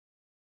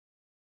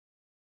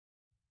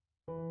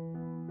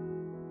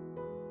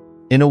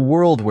In a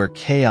world where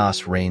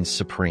chaos reigns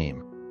supreme,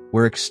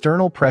 where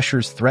external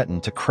pressures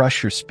threaten to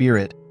crush your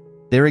spirit,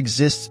 there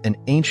exists an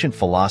ancient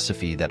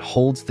philosophy that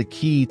holds the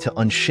key to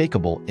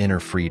unshakable inner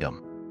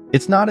freedom.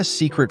 It's not a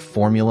secret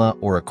formula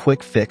or a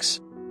quick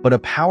fix, but a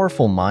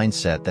powerful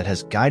mindset that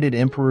has guided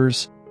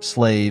emperors,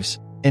 slaves,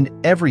 and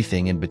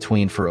everything in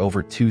between for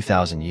over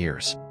 2,000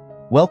 years.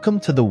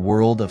 Welcome to the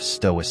world of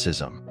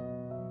Stoicism,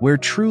 where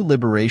true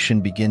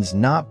liberation begins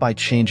not by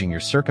changing your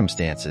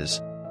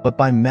circumstances, but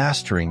by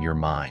mastering your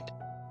mind.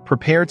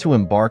 Prepare to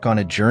embark on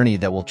a journey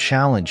that will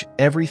challenge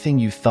everything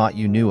you thought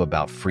you knew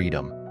about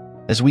freedom,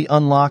 as we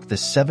unlock the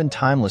 7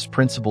 timeless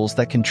principles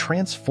that can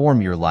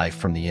transform your life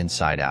from the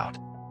inside out.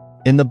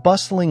 In the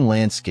bustling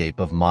landscape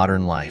of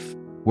modern life,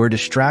 where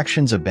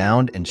distractions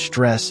abound and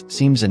stress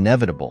seems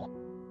inevitable,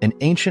 an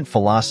ancient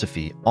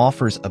philosophy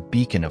offers a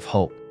beacon of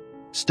hope.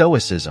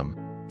 Stoicism,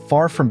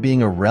 far from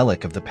being a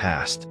relic of the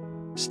past,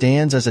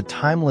 stands as a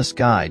timeless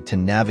guide to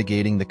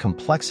navigating the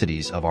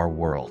complexities of our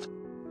world.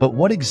 But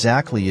what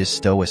exactly is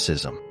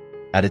Stoicism?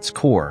 At its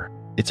core,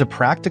 it's a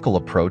practical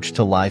approach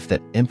to life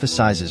that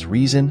emphasizes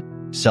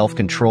reason,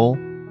 self-control,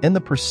 and the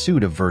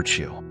pursuit of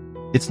virtue.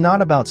 It's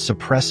not about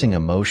suppressing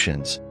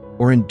emotions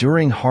or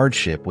enduring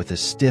hardship with a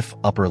stiff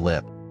upper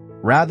lip.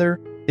 Rather,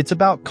 it's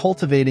about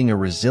cultivating a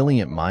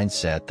resilient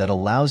mindset that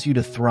allows you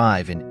to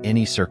thrive in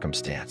any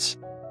circumstance.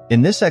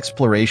 In this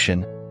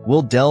exploration,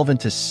 we'll delve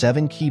into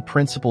 7 key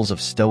principles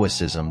of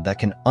Stoicism that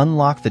can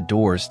unlock the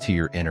doors to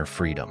your inner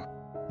freedom.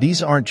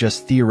 These aren't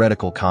just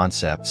theoretical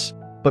concepts,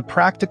 but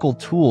practical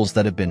tools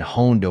that have been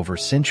honed over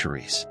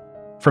centuries.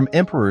 From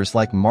emperors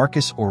like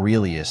Marcus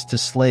Aurelius to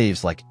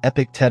slaves like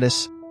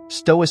Epictetus,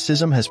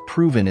 Stoicism has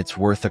proven its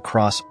worth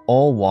across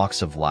all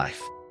walks of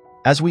life.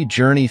 As we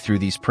journey through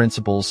these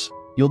principles,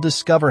 you'll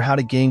discover how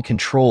to gain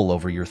control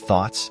over your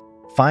thoughts,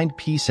 find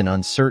peace in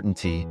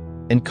uncertainty,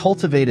 and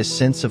cultivate a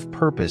sense of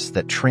purpose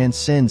that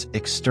transcends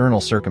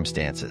external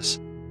circumstances.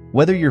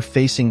 Whether you're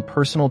facing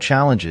personal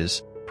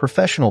challenges,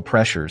 professional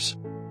pressures,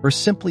 or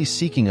simply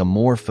seeking a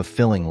more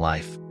fulfilling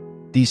life,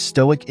 these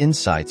Stoic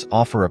insights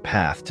offer a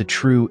path to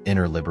true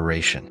inner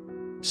liberation.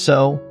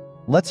 So,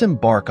 let's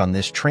embark on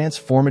this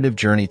transformative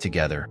journey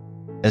together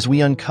as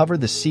we uncover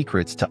the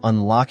secrets to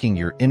unlocking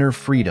your inner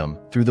freedom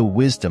through the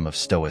wisdom of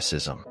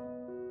Stoicism.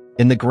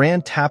 In the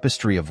grand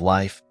tapestry of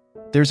life,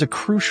 there's a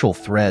crucial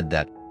thread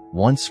that,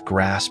 once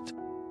grasped,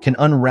 can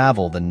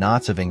unravel the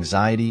knots of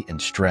anxiety and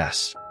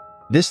stress.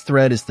 This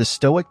thread is the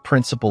Stoic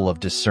principle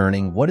of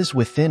discerning what is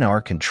within our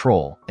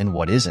control and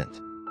what isn't.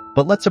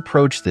 But let's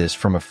approach this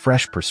from a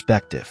fresh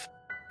perspective.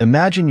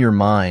 Imagine your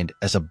mind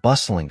as a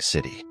bustling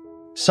city.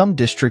 Some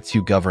districts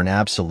you govern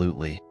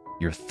absolutely,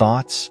 your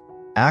thoughts,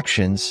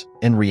 actions,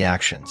 and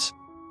reactions.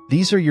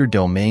 These are your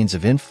domains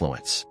of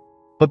influence.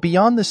 But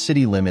beyond the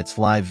city limits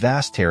lie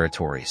vast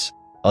territories,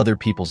 other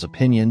people's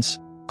opinions,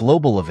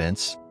 global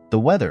events, the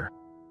weather,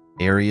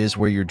 areas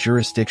where your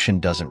jurisdiction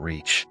doesn't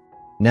reach.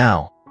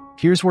 Now,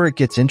 here's where it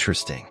gets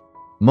interesting.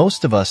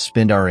 Most of us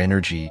spend our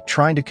energy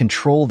trying to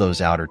control those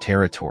outer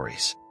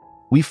territories.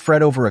 We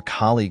fret over a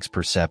colleague's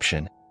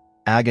perception,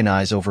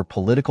 agonize over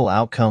political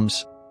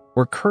outcomes,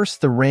 or curse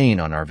the rain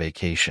on our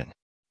vacation.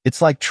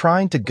 It's like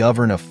trying to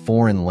govern a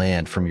foreign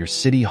land from your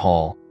city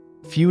hall,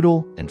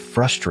 futile and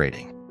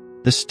frustrating.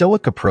 The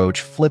Stoic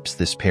approach flips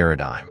this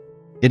paradigm.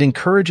 It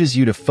encourages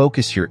you to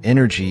focus your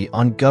energy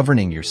on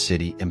governing your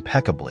city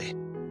impeccably.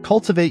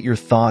 Cultivate your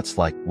thoughts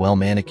like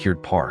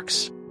well-manicured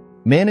parks.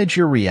 Manage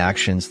your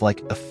reactions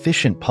like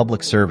efficient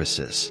public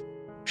services.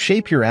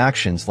 Shape your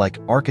actions like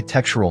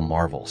architectural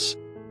marvels.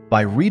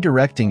 By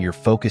redirecting your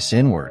focus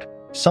inward,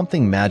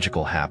 something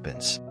magical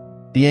happens.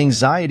 The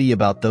anxiety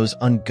about those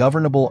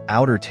ungovernable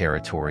outer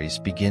territories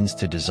begins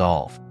to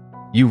dissolve.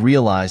 You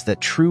realize that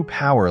true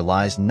power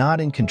lies not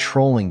in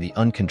controlling the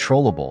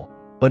uncontrollable,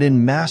 but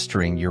in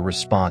mastering your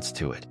response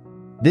to it.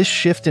 This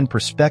shift in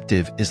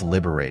perspective is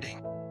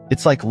liberating.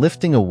 It's like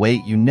lifting a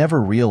weight you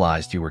never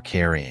realized you were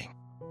carrying.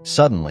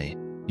 Suddenly,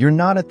 you're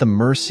not at the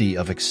mercy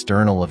of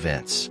external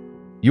events.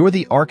 You're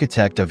the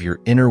architect of your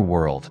inner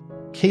world,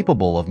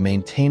 capable of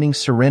maintaining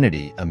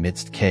serenity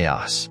amidst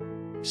chaos.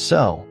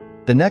 So,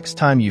 the next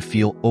time you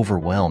feel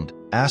overwhelmed,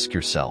 ask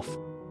yourself,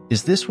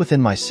 is this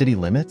within my city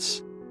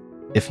limits?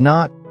 If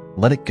not,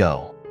 let it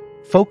go.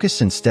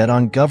 Focus instead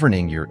on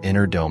governing your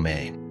inner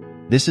domain.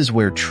 This is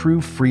where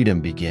true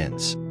freedom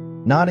begins,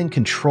 not in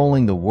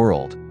controlling the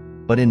world,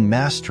 but in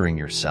mastering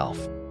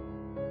yourself.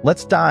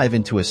 Let's dive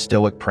into a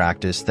Stoic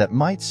practice that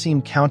might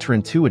seem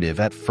counterintuitive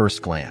at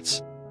first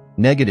glance: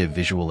 negative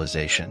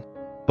visualization.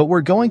 But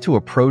we're going to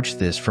approach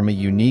this from a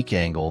unique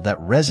angle that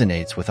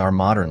resonates with our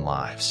modern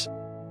lives.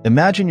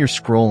 Imagine you're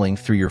scrolling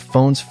through your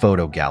phone's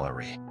photo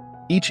gallery.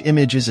 Each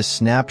image is a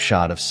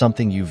snapshot of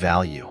something you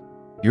value: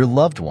 your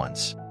loved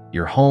ones,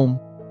 your home,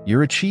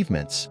 your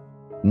achievements.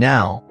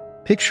 Now,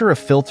 picture a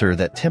filter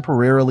that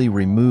temporarily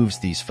removes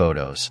these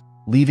photos,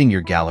 leaving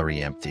your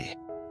gallery empty.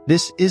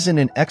 This isn't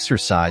an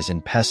exercise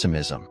in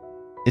pessimism.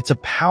 It's a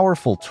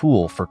powerful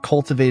tool for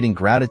cultivating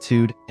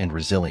gratitude and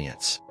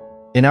resilience.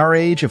 In our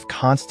age of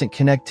constant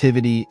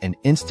connectivity and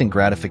instant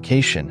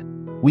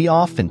gratification, We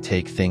often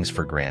take things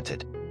for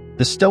granted.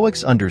 The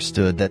Stoics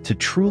understood that to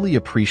truly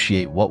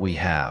appreciate what we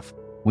have,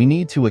 we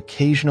need to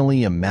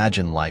occasionally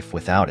imagine life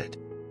without it.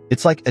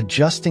 It's like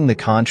adjusting the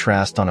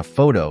contrast on a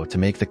photo to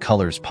make the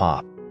colors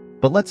pop.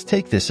 But let's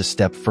take this a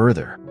step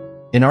further.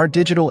 In our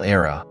digital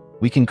era,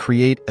 we can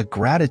create a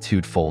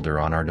gratitude folder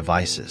on our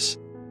devices.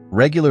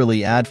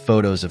 Regularly add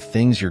photos of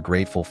things you're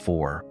grateful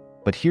for,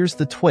 but here's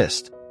the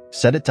twist: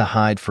 set it to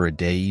hide for a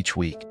day each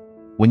week.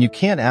 When you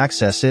can't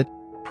access it,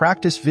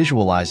 practice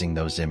visualizing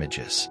those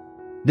images.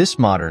 This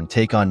modern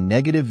take on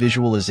negative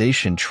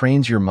visualization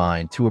trains your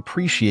mind to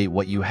appreciate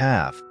what you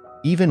have,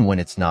 even when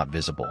it's not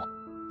visible.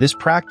 This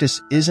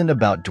practice isn't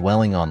about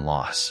dwelling on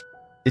loss.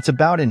 It's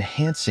about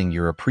enhancing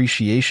your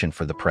appreciation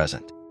for the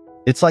present.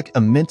 It's like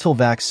a mental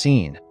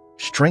vaccine,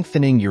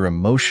 strengthening your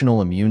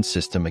emotional immune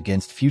system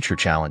against future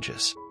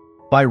challenges.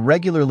 By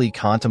regularly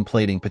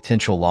contemplating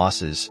potential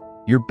losses,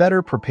 you're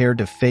better prepared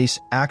to face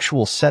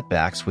actual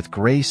setbacks with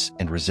grace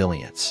and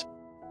resilience.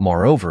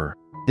 Moreover,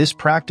 this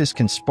practice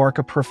can spark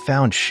a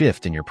profound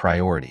shift in your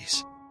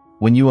priorities.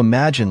 When you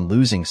imagine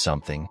losing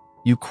something,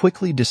 you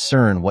quickly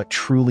discern what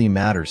truly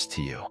matters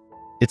to you.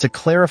 It's a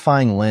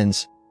clarifying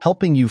lens,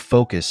 helping you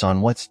focus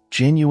on what's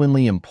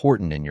genuinely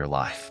important in your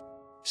life.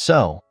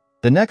 So,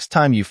 the next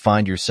time you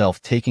find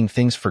yourself taking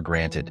things for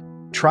granted,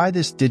 try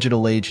this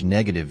digital age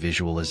negative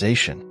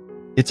visualization.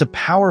 It's a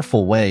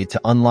powerful way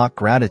to unlock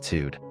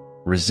gratitude,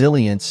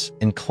 resilience,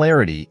 and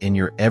clarity in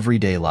your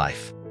everyday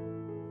life.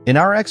 In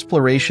our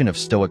exploration of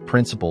Stoic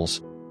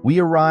principles, we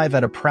arrive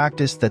at a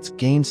practice that's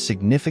gained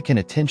significant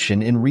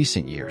attention in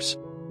recent years: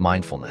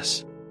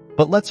 mindfulness.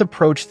 But let's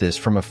approach this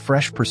from a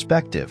fresh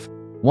perspective,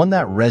 one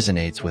that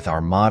resonates with our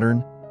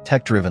modern,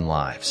 tech-driven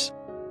lives.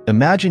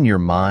 Imagine your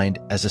mind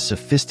as a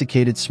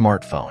sophisticated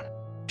smartphone.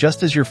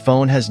 Just as your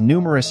phone has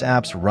numerous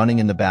apps running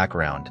in the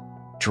background,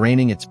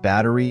 draining its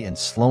battery and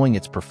slowing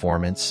its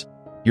performance,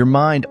 your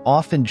mind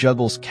often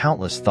juggles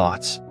countless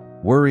thoughts,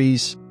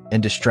 worries,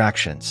 and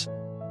distractions.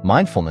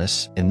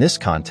 Mindfulness, in this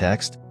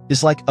context,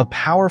 is like a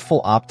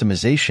powerful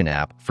optimization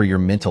app for your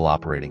mental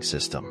operating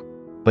system.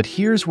 But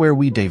here's where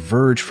we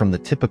diverge from the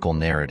typical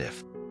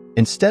narrative.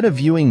 Instead of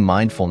viewing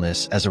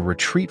mindfulness as a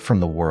retreat from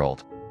the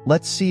world,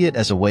 let's see it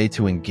as a way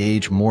to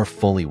engage more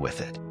fully with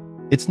it.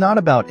 It's not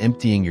about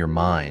emptying your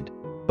mind,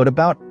 but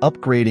about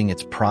upgrading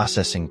its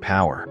processing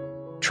power.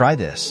 Try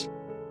this.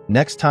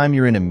 Next time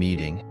you're in a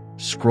meeting,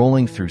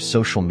 scrolling through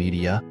social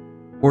media,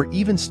 or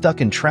even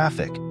stuck in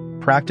traffic,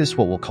 practice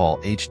what we'll call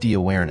HD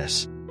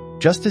awareness.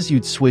 Just as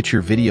you'd switch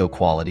your video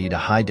quality to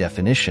high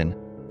definition,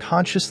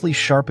 consciously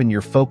sharpen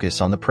your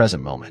focus on the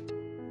present moment.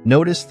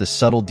 Notice the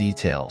subtle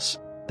details,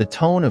 the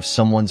tone of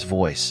someone's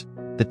voice,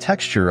 the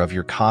texture of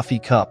your coffee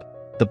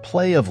cup, the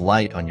play of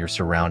light on your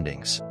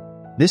surroundings.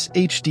 This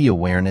HD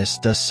awareness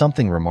does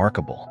something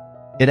remarkable.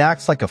 It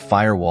acts like a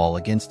firewall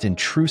against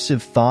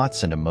intrusive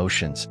thoughts and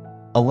emotions,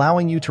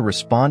 allowing you to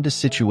respond to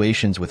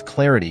situations with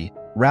clarity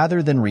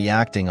rather than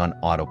reacting on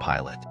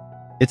autopilot.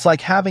 It's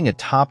like having a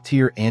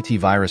top-tier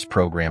antivirus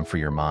program for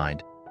your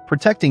mind,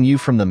 protecting you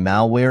from the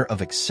malware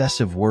of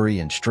excessive worry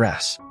and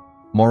stress.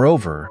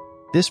 Moreover,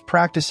 this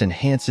practice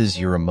enhances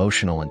your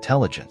emotional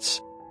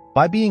intelligence.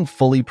 By being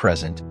fully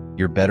present,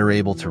 you're better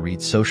able to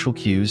read social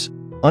cues,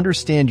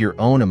 understand your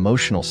own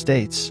emotional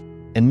states,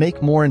 and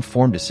make more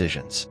informed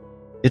decisions.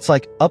 It's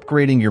like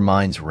upgrading your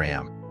mind's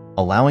RAM,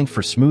 allowing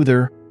for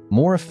smoother,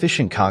 more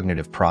efficient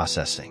cognitive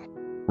processing.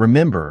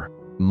 Remember,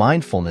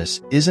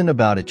 mindfulness isn't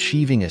about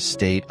achieving a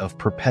state of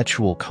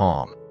perpetual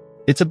calm.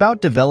 It's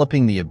about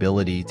developing the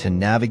ability to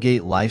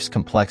navigate life's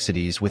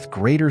complexities with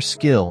greater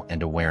skill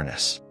and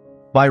awareness.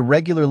 By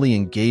regularly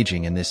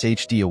engaging in this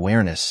HD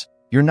awareness,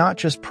 you're not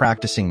just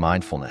practicing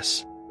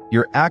mindfulness.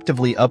 You're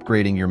actively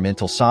upgrading your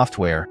mental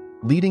software,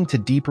 leading to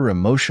deeper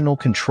emotional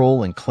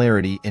control and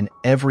clarity in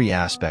every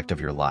aspect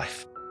of your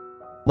life.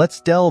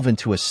 Let's delve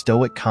into a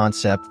Stoic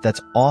concept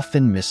that's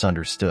often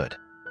misunderstood: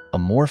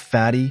 Amor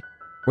Fati,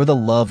 or the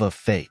love of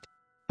fate.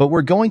 But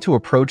we're going to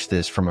approach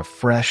this from a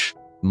fresh,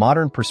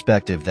 modern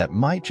perspective that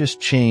might just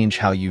change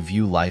how you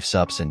view life's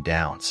ups and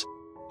downs.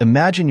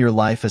 Imagine your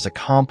life as a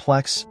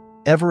complex,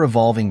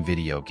 ever-evolving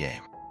video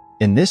game.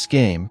 In this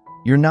game,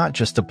 you're not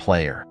just a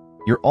player,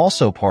 you're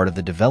also part of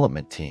the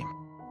development team.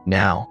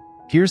 Now,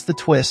 here's the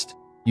twist: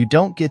 you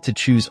don't get to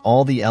choose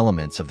all the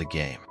elements of the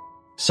game.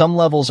 Some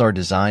levels are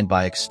designed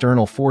by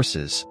external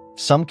forces,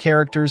 some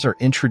characters are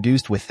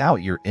introduced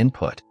without your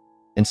input,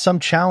 and some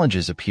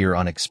challenges appear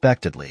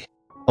unexpectedly.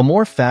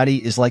 Amor Fati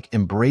is like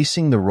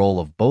embracing the role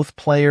of both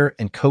player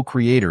and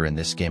co-creator in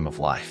this game of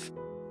life.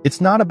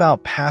 It's not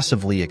about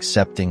passively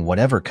accepting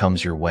whatever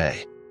comes your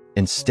way.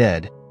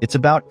 Instead, it's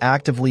about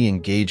actively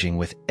engaging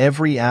with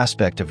every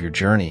aspect of your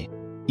journey,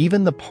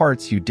 even the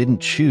parts you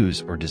didn't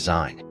choose or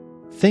design.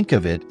 Think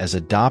of it as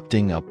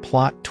adopting a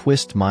plot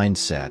twist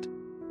mindset.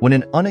 When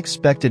an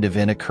unexpected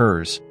event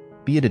occurs,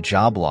 be it a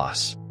job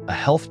loss, a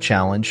health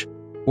challenge,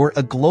 or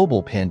a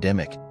global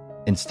pandemic,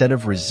 instead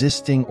of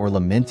resisting or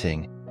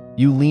lamenting,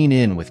 you lean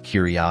in with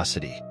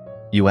curiosity.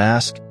 You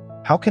ask,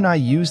 how can I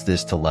use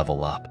this to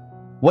level up?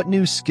 What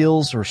new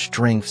skills or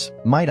strengths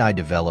might I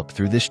develop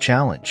through this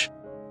challenge?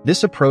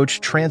 This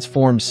approach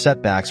transforms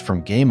setbacks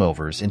from game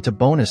overs into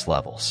bonus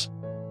levels.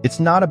 It's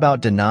not about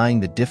denying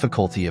the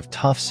difficulty of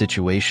tough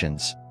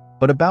situations,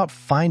 but about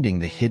finding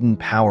the hidden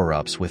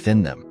power-ups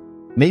within them.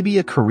 Maybe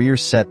a career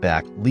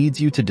setback leads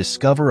you to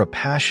discover a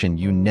passion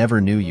you never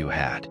knew you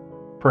had.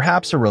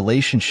 Perhaps a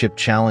relationship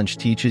challenge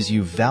teaches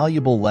you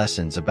valuable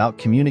lessons about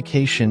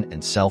communication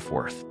and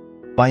self-worth.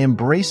 By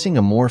embracing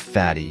Amor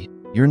Fati,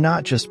 you're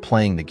not just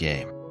playing the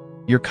game.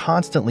 You're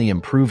constantly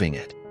improving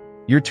it.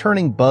 You're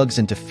turning bugs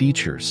into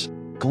features,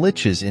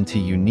 glitches into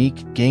unique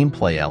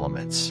gameplay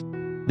elements.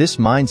 This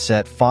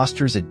mindset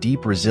fosters a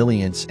deep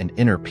resilience and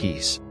inner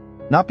peace,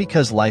 not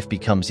because life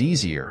becomes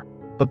easier,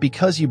 but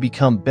because you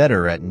become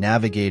better at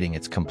navigating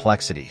its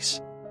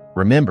complexities.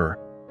 Remember,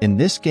 in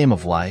this game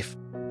of life,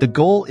 the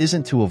goal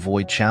isn't to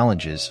avoid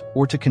challenges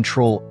or to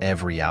control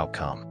every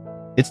outcome.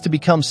 It's to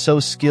become so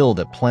skilled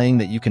at playing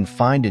that you can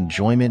find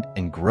enjoyment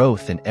and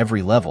growth in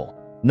every level,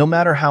 no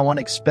matter how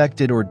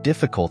unexpected or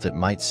difficult it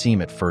might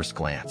seem at first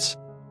glance.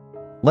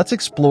 Let's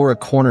explore a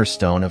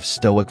cornerstone of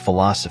Stoic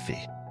philosophy,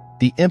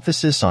 the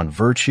emphasis on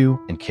virtue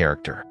and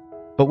character.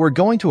 But we're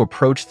going to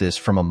approach this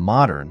from a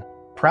modern,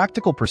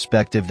 practical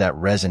perspective that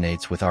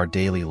resonates with our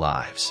daily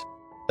lives.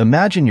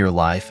 Imagine your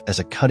life as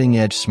a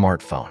cutting-edge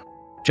smartphone.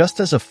 Just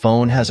as a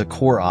phone has a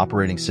core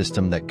operating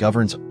system that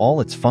governs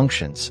all its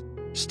functions,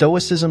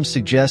 Stoicism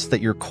suggests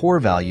that your core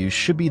values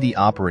should be the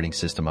operating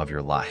system of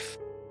your life.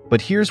 But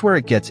here's where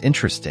it gets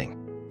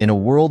interesting. In a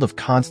world of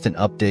constant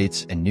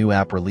updates and new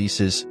app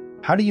releases,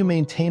 how do you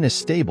maintain a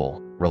stable,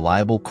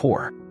 reliable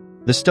core?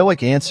 The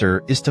Stoic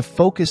answer is to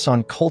focus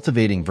on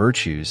cultivating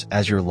virtues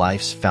as your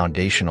life's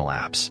foundational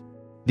apps.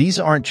 These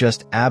aren't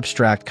just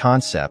abstract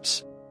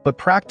concepts, but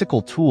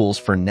practical tools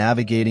for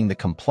navigating the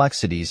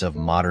complexities of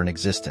modern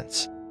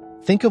existence.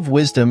 Think of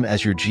wisdom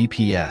as your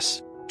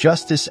GPS,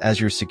 justice as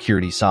your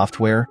security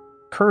software,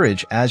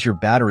 courage as your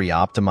battery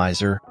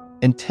optimizer,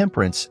 and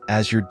temperance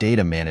as your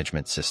data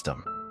management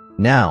system.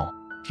 Now,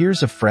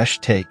 here's a fresh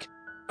take.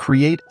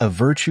 Create a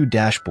virtue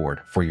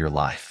dashboard for your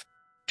life.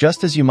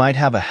 Just as you might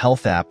have a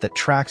health app that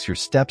tracks your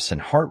steps and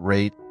heart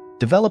rate,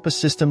 develop a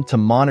system to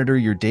monitor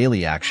your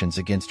daily actions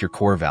against your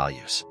core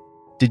values.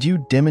 Did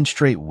you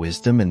demonstrate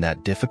wisdom in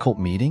that difficult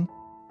meeting?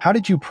 How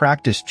did you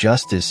practice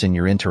justice in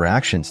your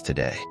interactions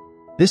today?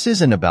 This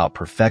isn't about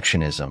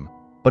perfectionism,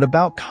 but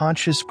about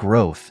conscious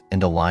growth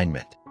and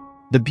alignment.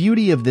 The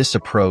beauty of this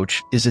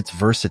approach is its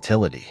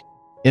versatility.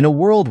 In a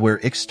world where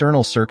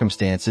external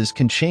circumstances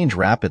can change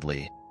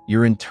rapidly,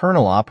 your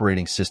internal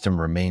operating system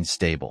remains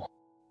stable.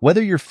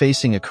 Whether you're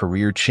facing a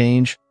career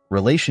change,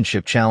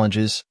 relationship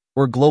challenges,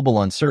 or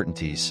global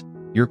uncertainties,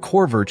 your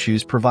core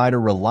virtues provide a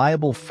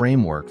reliable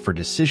framework for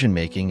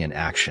decision-making and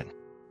action.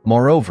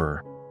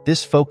 Moreover,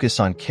 this focus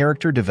on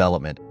character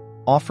development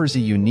offers a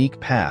unique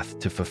path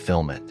to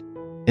fulfillment.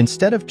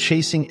 Instead of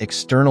chasing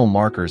external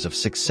markers of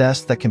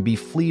success that can be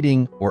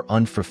fleeting or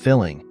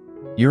unfulfilling,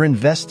 you're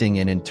investing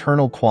in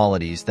internal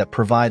qualities that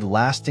provide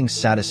lasting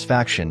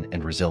satisfaction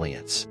and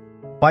resilience.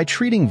 By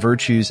treating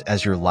virtues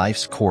as your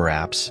life's core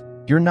apps,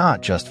 you're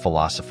not just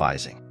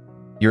philosophizing.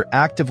 You're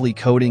actively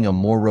coding a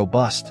more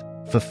robust,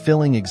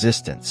 fulfilling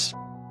existence.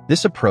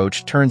 This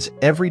approach turns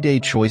everyday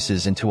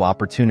choices into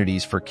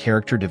opportunities for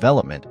character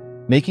development,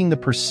 making the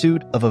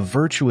pursuit of a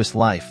virtuous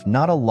life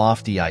not a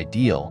lofty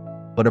ideal,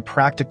 but a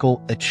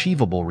practical,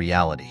 achievable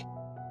reality.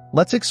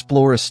 Let's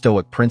explore a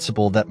Stoic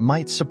principle that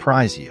might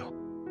surprise you: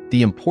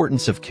 the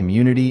importance of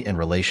community and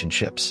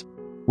relationships.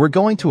 We're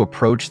going to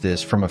approach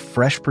this from a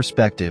fresh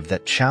perspective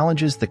that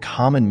challenges the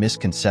common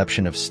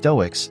misconception of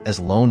Stoics as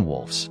lone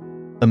wolves.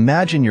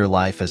 Imagine your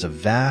life as a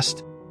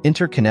vast,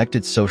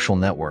 interconnected social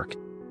network,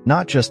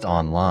 not just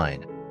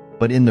online,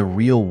 but in the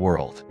real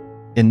world.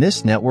 In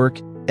this network,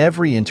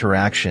 every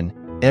interaction,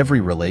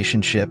 every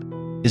relationship,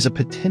 is a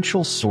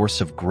potential source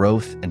of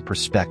growth and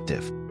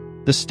perspective.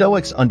 The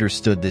Stoics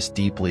understood this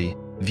deeply,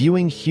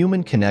 viewing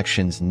human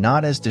connections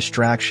not as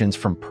distractions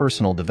from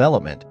personal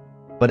development,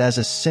 but as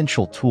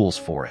essential tools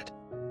for it.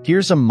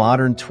 Here's a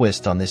modern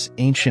twist on this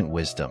ancient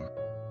wisdom.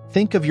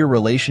 Think of your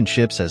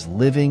relationships as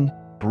living,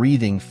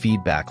 breathing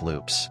feedback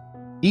loops.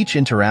 Each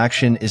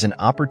interaction is an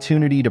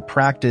opportunity to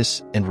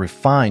practice and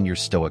refine your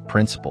Stoic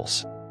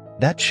principles.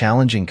 That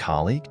challenging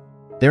colleague?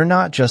 They're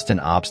not just an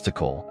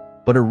obstacle,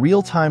 but a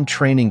real-time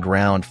training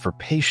ground for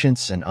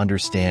patience and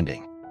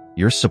understanding.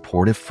 Your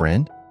supportive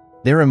friend?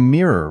 They're a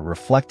mirror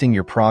reflecting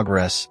your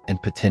progress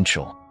and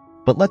potential.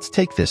 But let's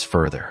take this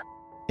further.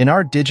 In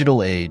our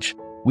digital age,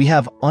 we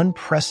have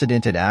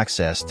unprecedented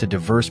access to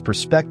diverse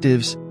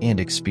perspectives and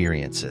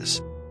experiences.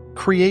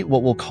 Create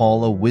what we'll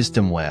call a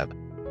wisdom web,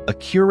 a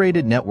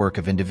curated network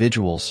of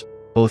individuals,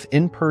 both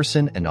in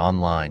person and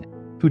online,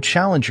 who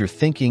challenge your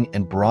thinking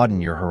and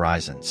broaden your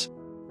horizons.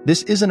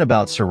 This isn't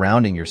about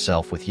surrounding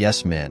yourself with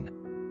yes men,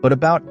 but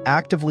about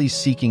actively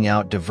seeking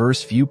out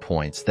diverse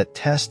viewpoints that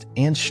test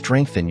and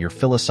strengthen your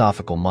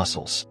philosophical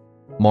muscles.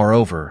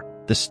 Moreover,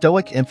 the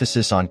Stoic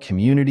emphasis on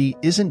community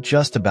isn't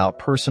just about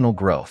personal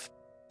growth.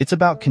 It's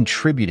about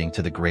contributing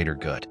to the greater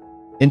good.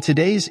 In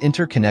today's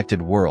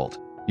interconnected world,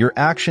 Your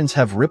actions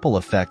have ripple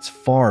effects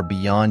far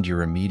beyond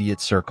your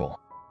immediate circle.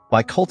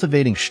 By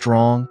cultivating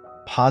strong,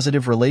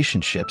 positive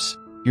relationships,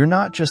 you're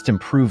not just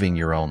improving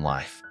your own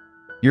life.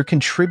 You're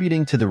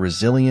contributing to the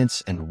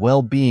resilience and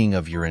well-being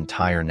of your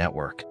entire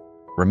network.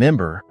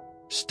 Remember,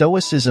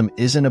 Stoicism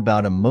isn't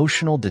about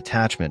emotional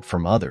detachment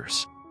from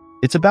others.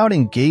 It's about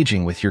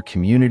engaging with your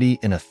community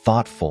in a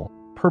thoughtful,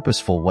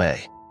 purposeful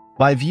way.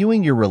 By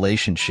viewing your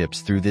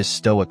relationships through this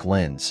Stoic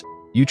lens,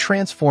 you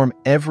transform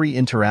every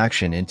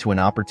interaction into an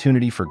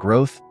opportunity for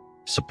growth,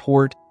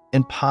 support,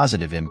 and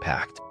positive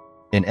impact.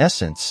 In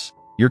essence,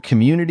 your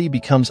community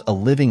becomes a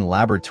living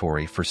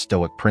laboratory for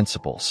Stoic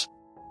principles.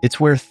 It's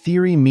where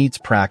theory meets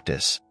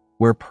practice,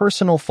 where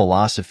personal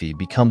philosophy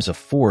becomes a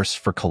force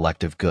for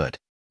collective good.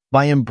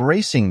 By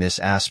embracing this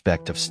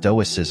aspect of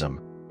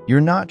Stoicism, you're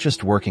not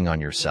just working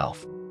on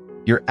yourself.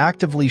 You're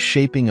actively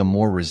shaping a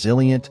more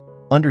resilient,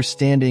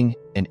 understanding,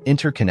 and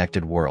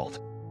interconnected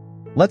world.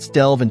 Let's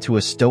delve into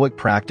a Stoic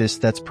practice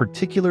that's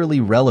particularly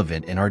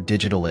relevant in our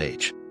digital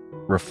age: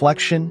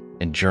 reflection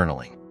and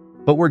journaling.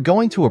 But we're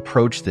going to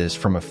approach this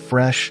from a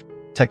fresh,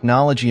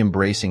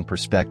 technology-embracing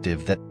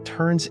perspective that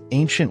turns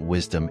ancient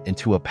wisdom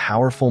into a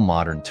powerful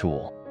modern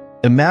tool.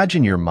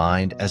 Imagine your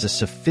mind as a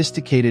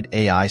sophisticated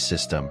AI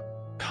system,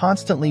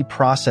 constantly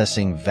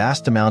processing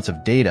vast amounts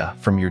of data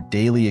from your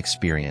daily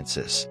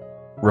experiences.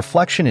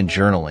 Reflection and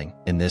journaling,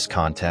 in this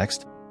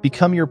context,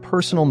 become your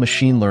personal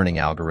machine learning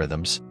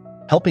algorithms,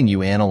 helping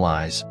you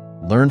analyze,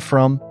 learn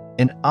from,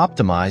 and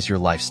optimize your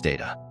life's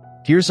data.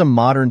 Here's a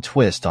modern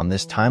twist on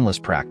this timeless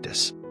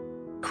practice.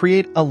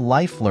 Create a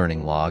life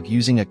learning log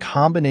using a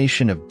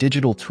combination of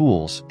digital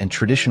tools and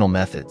traditional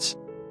methods.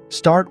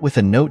 Start with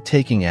a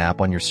note-taking app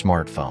on your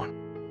smartphone.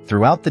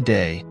 Throughout the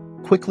day,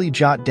 quickly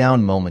jot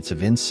down moments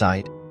of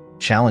insight,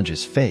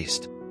 challenges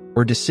faced,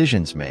 or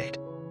decisions made.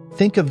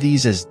 Think of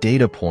these as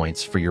data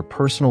points for your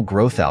personal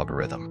growth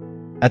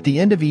algorithm. At the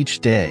end of each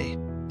day,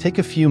 take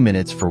a few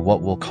minutes for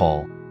what we'll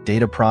call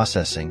data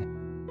processing.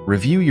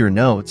 Review your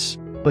notes,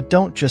 but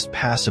don't just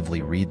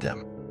passively read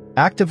them.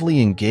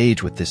 Actively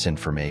engage with this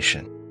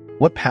information.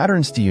 What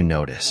patterns do you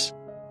notice?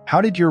 How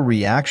did your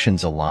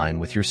reactions align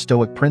with your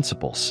Stoic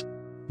principles?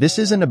 This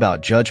isn't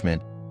about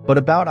judgment, but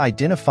about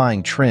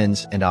identifying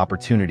trends and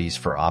opportunities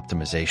for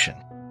optimization.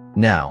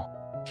 Now,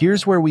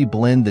 here's where we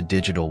blend the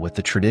digital with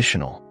the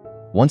traditional.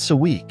 Once a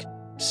week,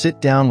 sit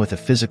down with a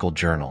physical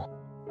journal.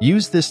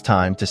 Use this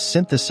time to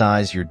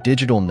synthesize your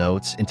digital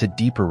notes into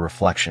deeper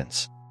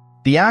reflections.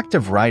 The act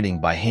of writing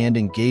by hand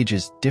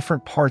engages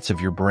different parts of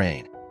your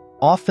brain,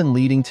 often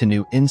leading to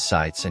new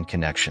insights and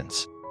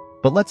connections.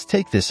 But let's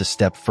take this a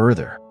step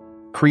further.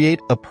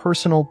 Create a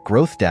personal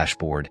growth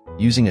dashboard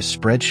using a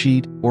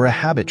spreadsheet or a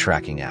habit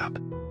tracking app.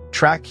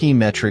 Track key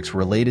metrics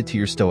related to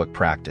your Stoic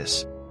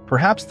practice,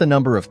 perhaps the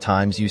number of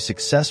times you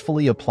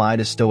successfully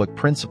applied a Stoic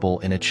principle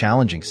in a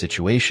challenging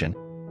situation,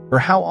 or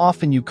how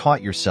often you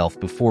caught yourself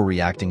before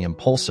reacting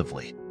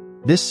impulsively.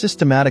 This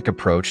systematic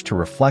approach to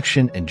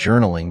reflection and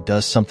journaling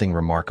does something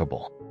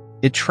remarkable.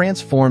 It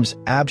transforms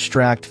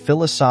abstract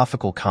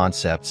philosophical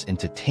concepts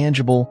into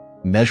tangible,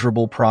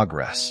 measurable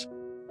progress.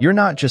 You're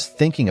not just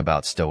thinking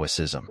about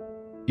Stoicism.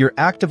 You're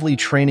actively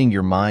training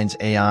your mind's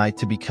AI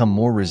to become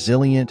more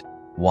resilient,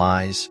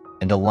 wise,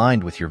 and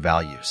aligned with your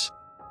values.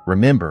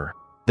 Remember,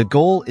 the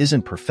goal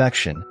isn't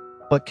perfection,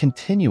 but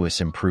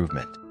continuous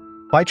improvement.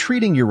 By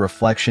treating your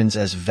reflections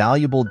as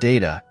valuable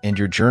data and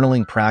your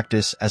journaling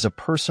practice as a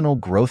personal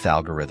growth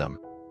algorithm,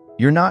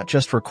 you're not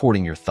just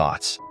recording your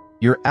thoughts.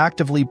 You're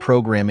actively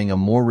programming a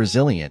more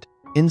resilient,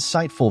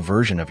 insightful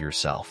version of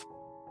yourself.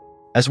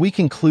 As we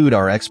conclude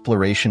our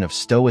exploration of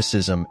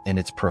Stoicism and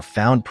its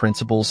profound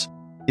principles,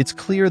 it's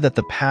clear that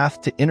the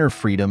path to inner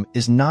freedom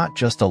is not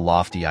just a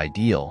lofty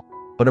ideal,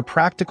 but a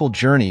practical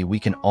journey we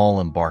can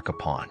all embark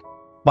upon.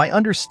 By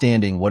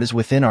understanding what is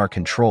within our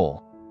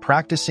control,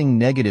 practicing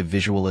negative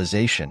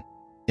visualization,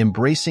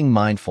 embracing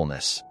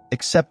mindfulness,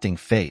 accepting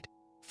fate,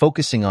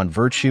 focusing on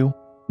virtue,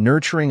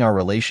 nurturing our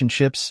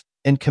relationships,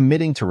 and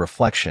committing to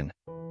reflection,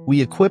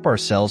 we equip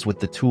ourselves with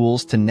the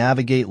tools to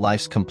navigate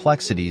life's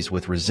complexities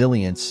with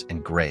resilience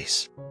and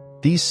grace.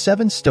 These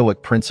 7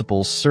 Stoic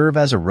principles serve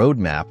as a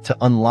roadmap to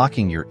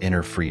unlocking your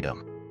inner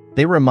freedom.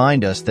 They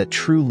remind us that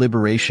true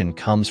liberation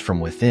comes from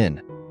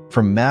within,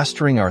 from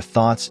mastering our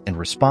thoughts and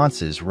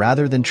responses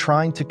rather than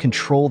trying to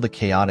control the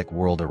chaotic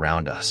world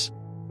around us.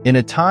 In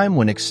a time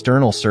when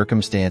external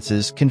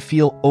circumstances can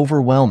feel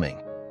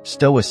overwhelming,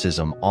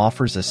 Stoicism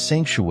offers a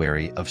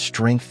sanctuary of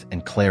strength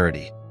and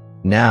clarity.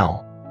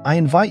 Now, I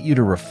invite you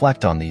to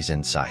reflect on these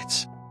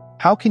insights.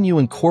 How can you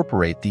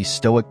incorporate these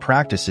Stoic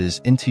practices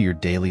into your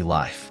daily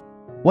life?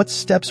 What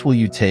steps will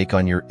you take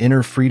on your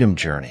inner freedom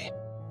journey?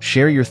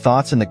 Share your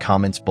thoughts in the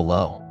comments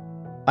below.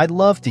 I'd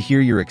love to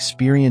hear your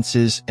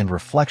experiences and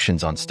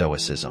reflections on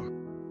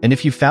Stoicism. And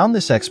if you found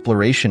this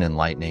exploration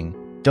enlightening,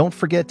 don't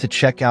forget to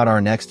check out our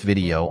next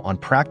video on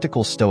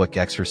practical Stoic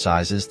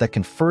exercises that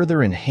can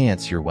further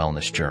enhance your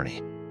wellness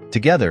journey.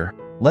 Together,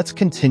 let's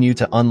continue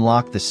to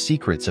unlock the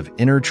secrets of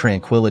inner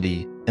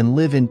tranquility and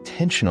live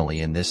intentionally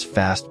in this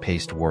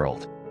fast-paced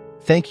world.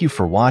 Thank you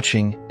for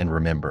watching, and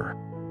remember,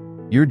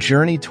 Your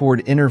journey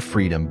toward inner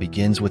freedom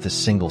begins with a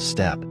single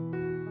step.